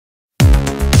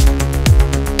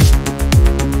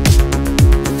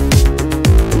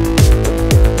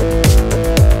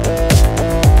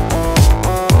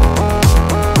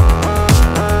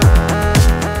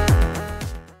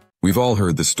all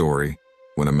heard the story.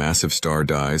 When a massive star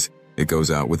dies, it goes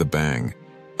out with a bang.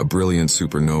 A brilliant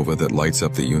supernova that lights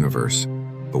up the universe.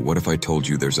 But what if I told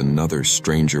you there's another,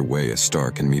 stranger way a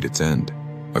star can meet its end?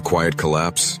 A quiet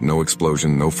collapse, no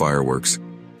explosion, no fireworks,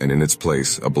 and in its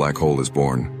place, a black hole is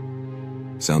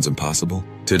born. Sounds impossible?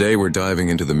 Today we're diving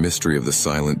into the mystery of the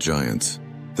silent giants.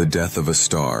 The death of a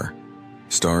star.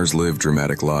 Stars live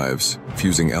dramatic lives,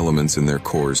 fusing elements in their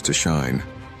cores to shine.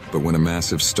 But when a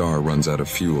massive star runs out of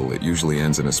fuel, it usually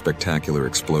ends in a spectacular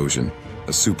explosion,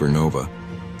 a supernova.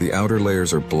 The outer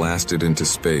layers are blasted into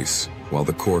space, while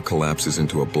the core collapses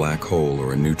into a black hole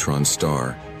or a neutron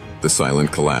star. The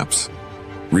Silent Collapse.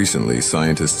 Recently,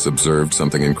 scientists observed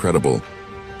something incredible.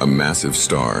 A massive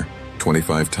star,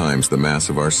 25 times the mass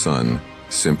of our sun,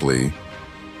 simply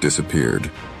disappeared.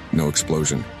 No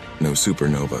explosion, no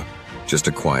supernova, just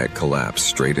a quiet collapse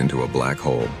straight into a black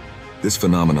hole. This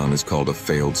phenomenon is called a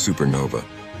failed supernova.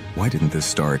 Why didn't this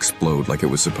star explode like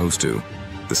it was supposed to?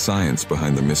 The science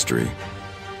behind the mystery.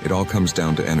 It all comes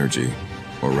down to energy,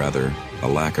 or rather, a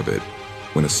lack of it.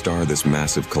 When a star this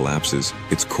massive collapses,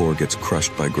 its core gets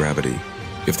crushed by gravity.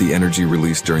 If the energy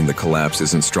released during the collapse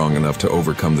isn't strong enough to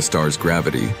overcome the star's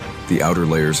gravity, the outer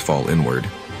layers fall inward,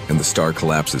 and the star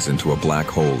collapses into a black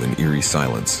hole in eerie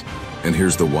silence. And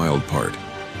here's the wild part.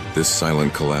 This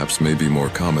silent collapse may be more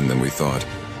common than we thought.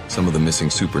 Some of the missing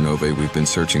supernovae we've been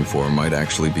searching for might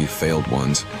actually be failed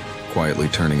ones, quietly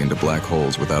turning into black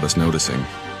holes without us noticing.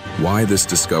 Why this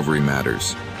discovery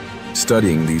matters.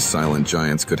 Studying these silent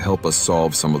giants could help us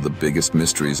solve some of the biggest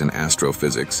mysteries in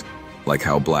astrophysics, like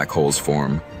how black holes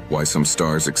form, why some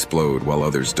stars explode while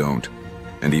others don't,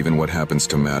 and even what happens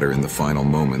to matter in the final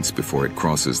moments before it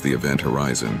crosses the event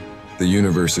horizon. The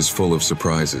universe is full of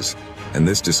surprises, and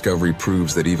this discovery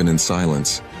proves that even in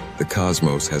silence, the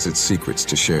cosmos has its secrets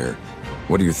to share.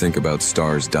 What do you think about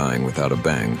stars dying without a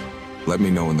bang? Let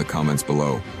me know in the comments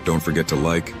below. Don't forget to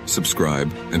like,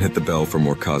 subscribe, and hit the bell for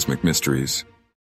more cosmic mysteries.